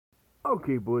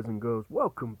Okay, boys and girls,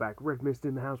 welcome back. Redmissed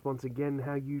in the house once again.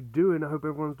 How you doing? I hope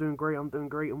everyone's doing great. I'm doing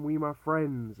great, and we, my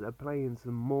friends, are playing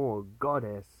some more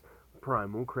Goddess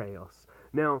Primal Chaos.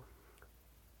 Now,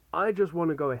 I just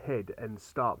want to go ahead and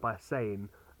start by saying,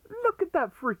 look at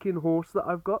that freaking horse that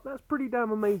I've got. That's pretty damn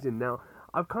amazing. Now,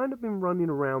 I've kind of been running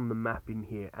around the map in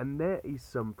here, and there is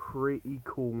some pretty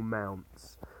cool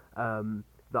mounts that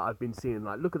I've been seeing.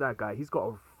 Like, look at that guy. He's got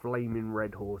a flaming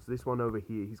red horse. This one over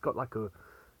here, he's got like a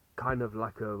kind of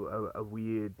like a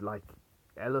weird like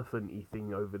elephant-y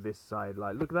thing over this side.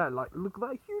 Like look at that, look at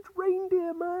that huge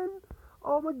reindeer, man.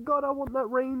 Oh my god, I want that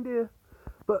reindeer.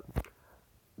 But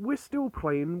we're still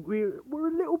playing. We're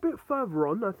a little bit further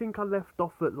on. I think I left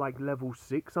off at like level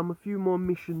 6. I'm a few more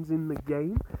missions in the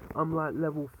game. I'm like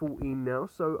level 14 now,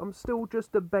 so I'm still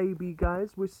just a baby,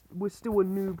 guys. We're still a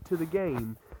noob to the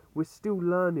game. We're still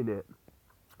learning it.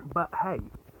 But hey,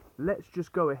 let's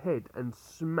just go ahead and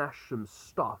smash some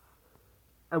stuff,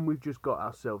 and we've just got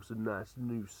ourselves a nice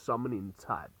new summoning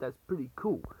type. That's pretty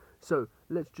cool. So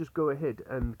let's just go ahead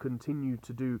and continue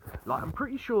to do, like, I'm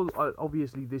pretty sure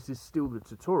obviously this is still the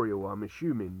tutorial, I'm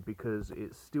assuming, because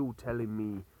it's still telling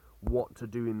me what to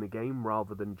do in the game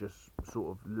rather than just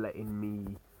sort of letting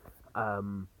me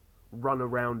run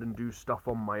around and do stuff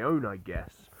on my own, I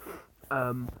guess.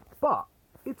 But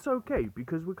it's okay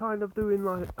because we're kind of doing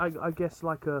like I guess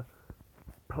like a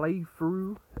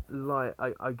playthrough, like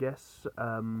I guess,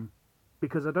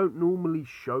 because I don't normally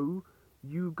show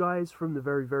you guys from the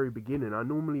very beginning. I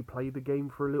normally play the game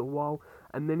for a little while,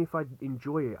 and then if I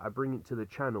enjoy it, I bring it to the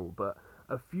channel. But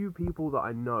a few people that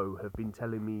I know have been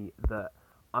telling me that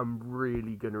I'm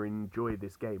really gonna enjoy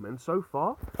this game, and so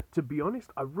far, to be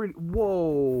honest, I really...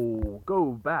 Whoa!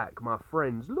 Go back, my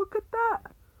friends. Look at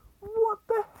that! What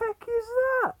the heck is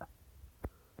that?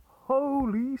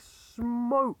 Holy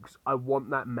smokes! I want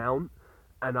that mount,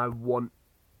 and I want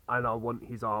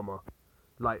his armor.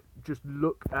 Like, just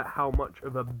look at how much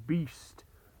of a beast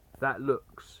that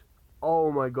looks.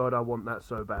 Oh my god, I want that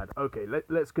so bad. Okay,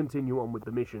 let's continue on with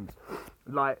the missions.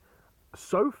 Like,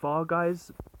 so far,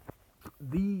 guys,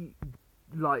 the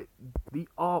the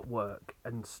artwork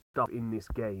and stuff in this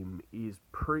game is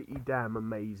pretty damn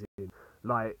amazing.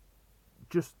 Like,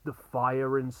 just the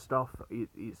fire and stuff,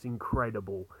 it's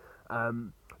incredible.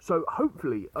 So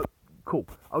hopefully, cool.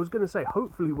 I was going to say,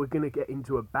 hopefully we're going to get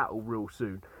into a battle real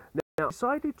soon. Now, I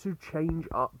decided to change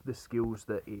up the skills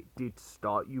that it did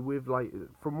start you with. Like,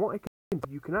 from what I can,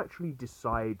 you can actually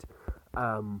decide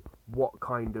what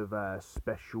kind of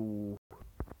special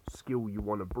skill you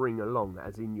want to bring along,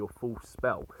 as in your full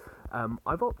spell.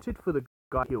 I've opted for the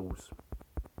guy kills.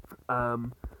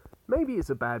 Maybe it's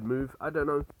a bad move. I don't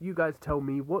know. You guys tell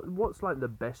me what's like the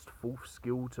best fourth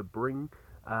skill to bring.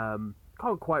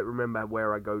 Can't quite remember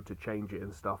where I go to change it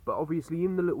and stuff, but obviously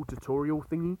in the little tutorial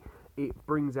thingy, it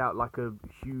brings out like a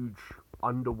huge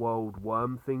underworld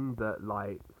worm thing that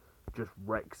like just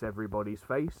wrecks everybody's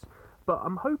face. But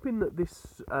I'm hoping that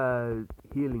this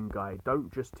healing guy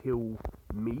don't just heal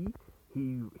me,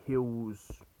 he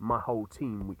heals my whole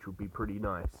team, which would be pretty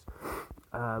nice.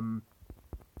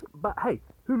 But hey,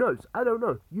 who knows? I don't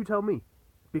know. You tell me,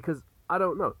 because I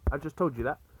don't know. I just told you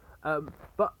that.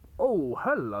 But oh,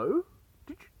 hello.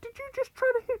 Did you just try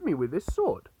to hit me with this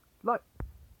sword? Like,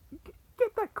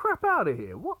 get that crap out of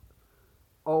here. What?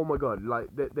 Oh my god, like,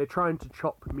 they're trying to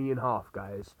chop me in half,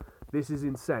 guys. This is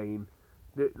insane.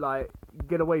 Like,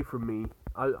 get away from me.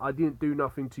 I didn't do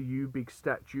nothing to you, big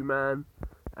statue man.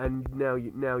 And now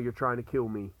you're trying to kill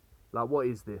me. Like, what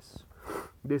is this?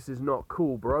 This is not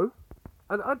cool, bro.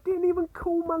 And I didn't even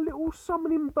call my little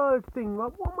summoning bird thing.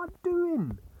 Like, what am I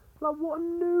doing? Like, what a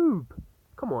noob.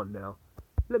 Come on now.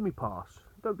 Let me pass.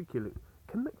 Don't be killing.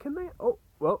 Can they? Oh,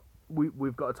 well,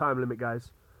 we've got a time limit,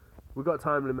 guys. We've got a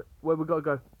time limit. Where we gotta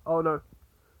go? Oh no.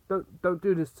 Don't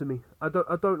do this to me. I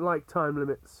don't like time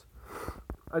limits.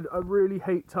 I really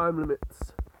hate time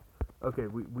limits. Okay,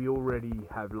 we already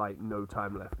have like no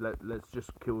time left. Let's just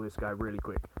kill this guy really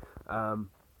quick.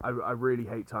 I really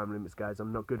hate time limits, guys.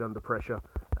 I'm not good under pressure.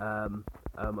 I'm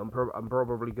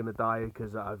probably gonna die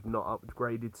because I've not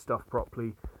upgraded stuff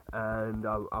properly, and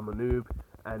I'm a noob.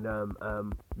 And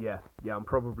yeah, I'm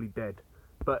probably dead.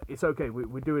 But it's okay.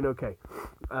 We're doing okay.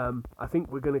 I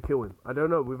think we're gonna kill him. I don't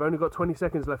know. We've only got 20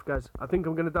 seconds left, guys. I think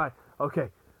I'm gonna die. Okay.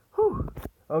 Whew.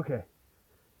 Okay.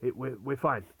 We're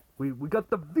fine. We got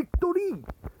the victory.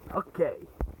 Okay.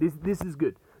 This is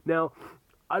good. Now,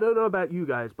 I don't know about you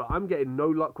guys, but I'm getting no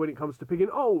luck when it comes to picking.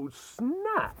 Oh,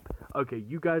 snap. Okay,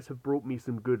 you guys have brought me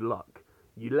some good luck.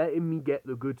 You're letting me get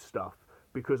the good stuff.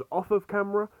 Because off of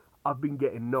camera, I've been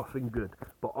getting nothing good.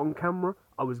 But on camera,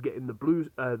 I was getting the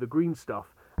green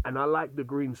stuff. And I like the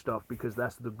green stuff because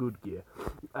that's the good gear.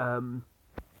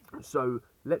 So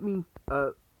let me,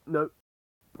 no,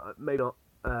 maybe not,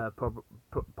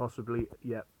 possibly,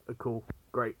 yeah, cool,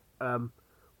 great.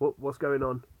 What's going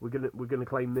on? We're gonna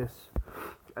claim this,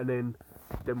 and then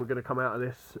we're gonna come out of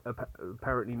this.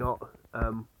 Apparently not.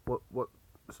 What?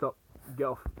 Stop. Get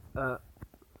off.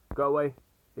 Go away.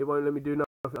 It won't let me do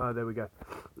nothing. Oh, there we go.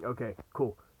 Okay,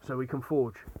 cool. So we can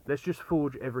forge. Let's just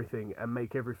forge everything and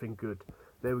make everything good.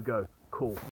 There we go.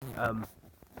 Cool. And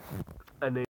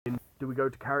then do we go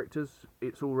to characters?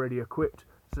 It's already equipped,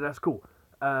 so that's cool.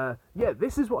 Yeah,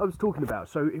 this is what I was talking about.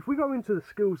 So if we go into the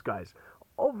skills, guys,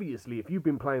 obviously if you've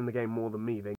been playing the game more than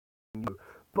me, then you know.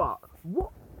 But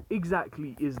what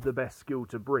exactly is the best skill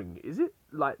to bring? Is it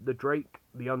like the Drake,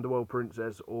 the Underworld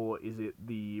Princess, or is it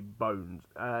the Bones?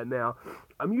 Now,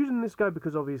 I'm using this guy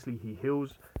because obviously he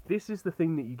heals. This is the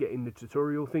thing that you get in the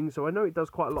tutorial thing, so I know it does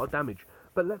quite a lot of damage.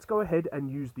 But let's go ahead and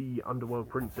use the Underworld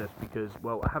Princess because,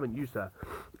 well, I haven't used her,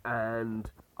 and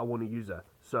I want to use her.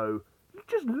 So,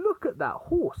 just look at that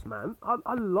horse, man.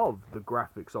 I love the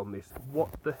graphics on this.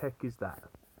 What the heck is that?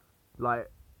 Like,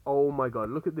 oh my god,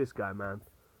 look at this guy, man.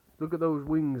 Look at those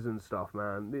wings and stuff,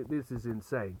 man. This is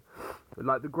insane.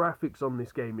 Like, the graphics on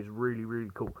this game is really,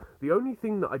 really cool. The only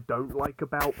thing that I don't like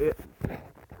about it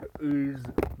is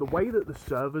the way that the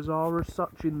servers are as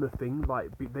such in the thing. Like,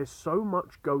 there's so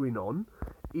much going on.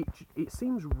 It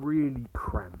seems really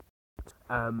cramped.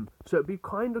 So it'd be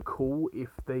kind of cool if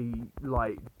they,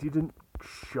 like, didn't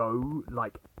show,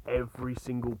 like, every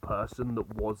single person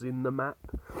that was in the map.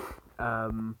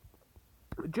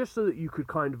 Just so that you could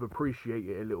kind of appreciate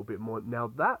it a little bit more. Now,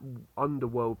 that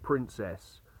Underworld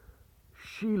Princess,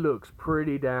 she looks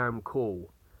pretty damn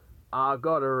cool. I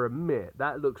gotta admit,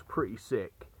 that looks pretty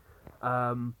sick.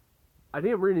 I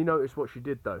didn't really notice what she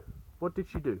did, though. What did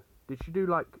she do? Did she do,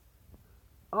 like...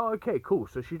 Oh, okay, cool.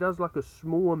 So she does, like, a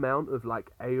small amount of,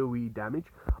 like, AoE damage.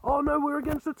 Oh, no, we're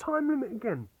against the time limit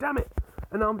again. Damn it.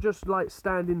 And I'm just, like,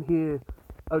 standing here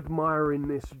admiring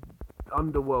this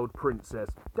Underworld Princess.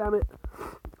 Damn it.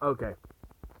 Okay.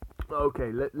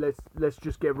 Okay, let's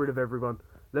just get rid of everyone.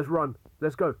 Let's run.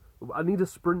 Let's go. I need a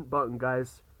sprint button,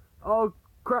 guys. Oh,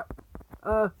 crap.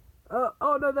 Oh,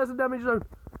 no, there's a damage zone.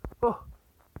 Oh,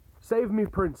 save me,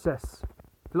 princess.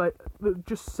 Like,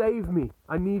 just save me.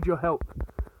 I need your help.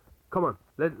 Come on,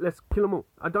 let's kill them all.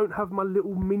 I don't have my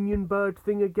little minion bird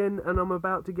thing again, and I'm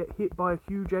about to get hit by a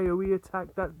huge AoE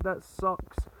attack. That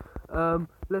sucks.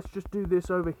 Let's just do this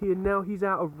over here. Now he's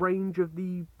out of range of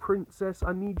the princess.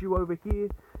 I need you over here.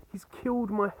 He's killed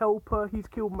my helper. He's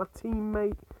killed my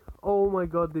teammate. Oh my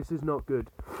god, this is not good.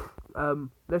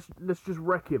 Let's just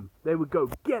wreck him. There we go.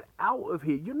 Get out of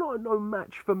here. You're not no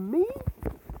match for me.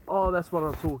 Oh, that's what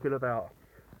I'm talking about.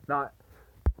 Like,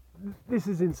 this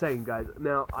is insane, guys.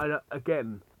 Now, I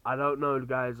don't know,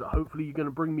 guys. Hopefully you're going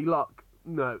to bring me luck.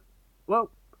 No. Well,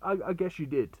 I guess you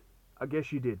did. I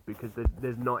guess you did, because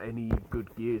there's not any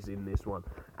good gears in this one.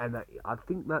 And I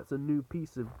think that's a new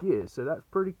piece of gear, so that's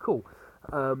pretty cool.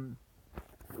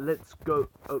 Let's go.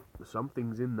 Oh,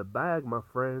 something's in the bag, my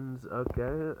friends.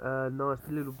 Okay, nice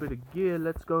little bit of gear.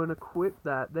 Let's go and equip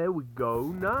that. There we go.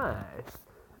 Nice.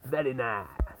 Very nice.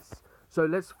 So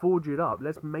let's forge it up.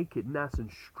 Let's make it nice and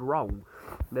strong.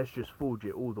 Let's just forge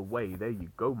it all the way. There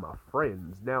you go, my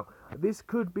friends. Now, this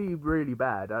could be really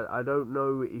bad. I don't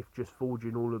know if just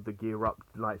forging all of the gear up,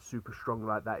 like, super strong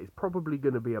like that is probably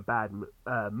going to be a bad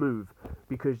move.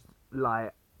 Because,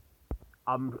 like,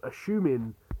 I'm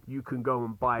assuming you can go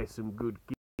and buy some good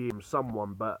gear from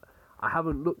someone, but I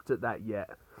haven't looked at that yet.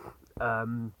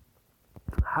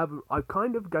 I've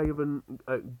kind of given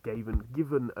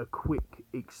a quick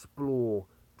explore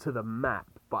to the map,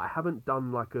 but I haven't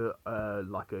done like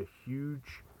a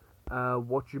huge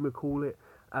whatchamacallit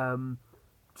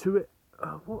to it.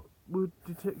 What would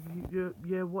detect?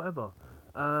 Yeah, whatever.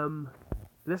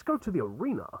 Let's go to the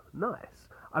arena. Nice.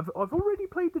 I've already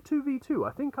played the 2v2.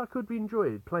 I think I could be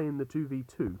enjoyed playing the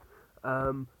 2v2.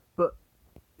 But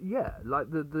yeah, like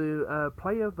the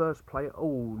player versus player.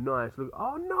 Oh, nice. Look.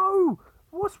 Oh no.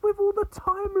 What's with all the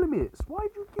time limits? Why'd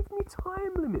you give me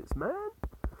time limits, man?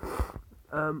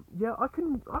 Yeah, I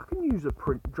can use a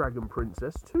dragon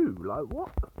princess too. Like,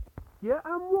 what? Yeah,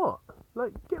 and what?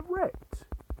 Like, get wrecked.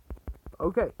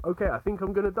 Okay, I think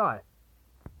I'm gonna die.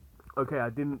 Okay, I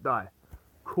didn't die.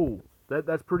 Cool.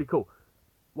 That's pretty cool.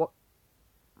 What?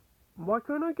 Why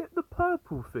can't I get the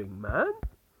purple thing, man?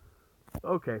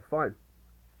 Okay, fine.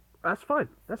 That's fine.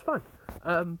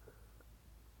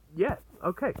 Yeah,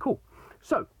 okay, cool.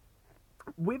 So,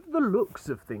 with the looks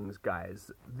of things,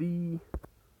 guys, the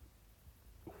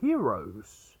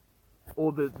heroes,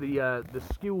 or the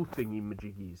skill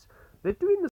thingy-majiggies, they're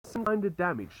doing the some kind of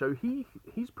damage. So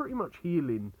he's pretty much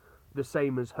healing the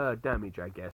same as her damage, I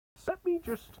guess. Let me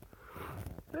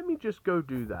just go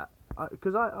do that,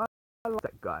 because I like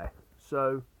that guy.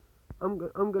 So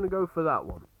I'm gonna go for that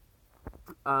one.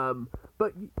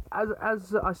 But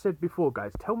as I said before,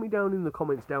 guys, tell me down in the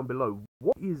comments down below,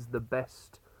 what is the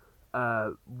best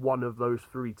one of those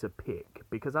three to pick?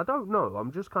 Because I don't know.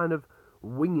 I'm just kind of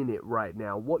winging it right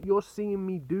now. What you're seeing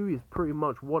me do is pretty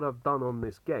much what I've done on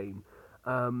this game.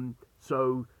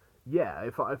 So yeah,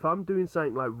 if I'm doing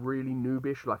something like really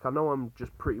noobish, like I know I'm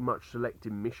just pretty much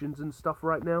selecting missions and stuff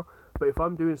right now, but if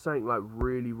I'm doing something like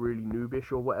really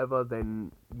noobish or whatever,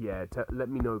 then yeah, let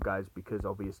me know, guys, because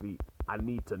obviously I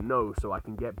need to know so I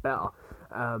can get better.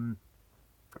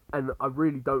 And I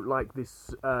really don't like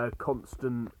this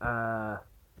constant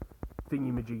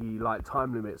thingy-majiggy like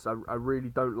time limits. I really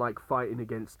don't like fighting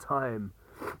against time.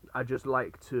 I just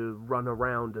like to run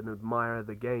around and admire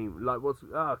the game. Like, what's...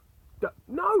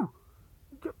 no!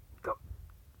 Get...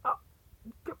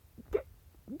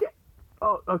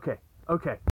 Oh, okay.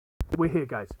 We're here,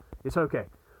 guys. It's okay.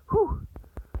 Whew.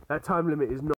 That time limit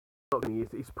is not me.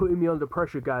 It's putting me under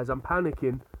pressure, guys. I'm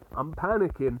panicking.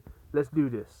 Let's do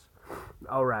this.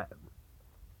 Alright.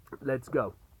 Let's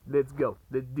go. Let's do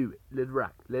it. Let's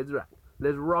rock.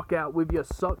 Let's rock out with your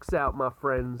socks out, my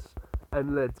friends.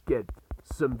 And let's get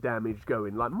some damage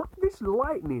going. Like, this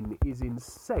lightning is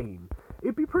insane.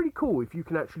 It'd be pretty cool if you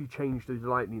can actually change the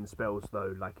lightning spells,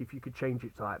 though. Like, if you could change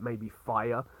it to, like, maybe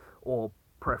fire or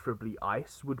preferably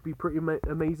ice would be pretty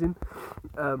amazing.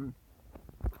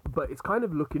 But it's kind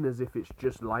of looking as if it's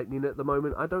just lightning at the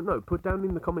moment. I don't know. Put down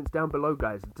in the comments down below,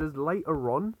 guys. Does later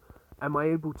on, am I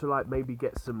able to, like, maybe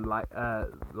get some, like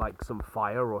some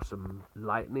fire or some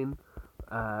lightning,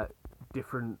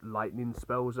 different lightning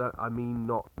spells? I mean,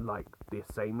 not, like, the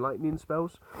same lightning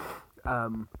spells.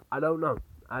 I don't know.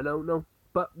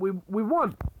 But we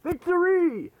won!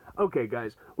 Victory! Okay,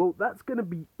 guys. Well, that's going to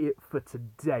be it for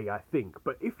today, I think.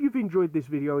 But if you've enjoyed this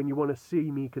video and you want to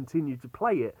see me continue to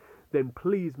play it, then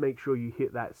please make sure you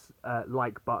hit that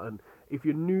like button. If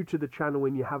you're new to the channel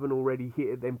and you haven't already hit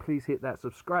it, then please hit that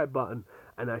subscribe button.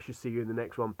 And I shall see you in the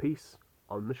next one. Peace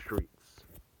on the streets.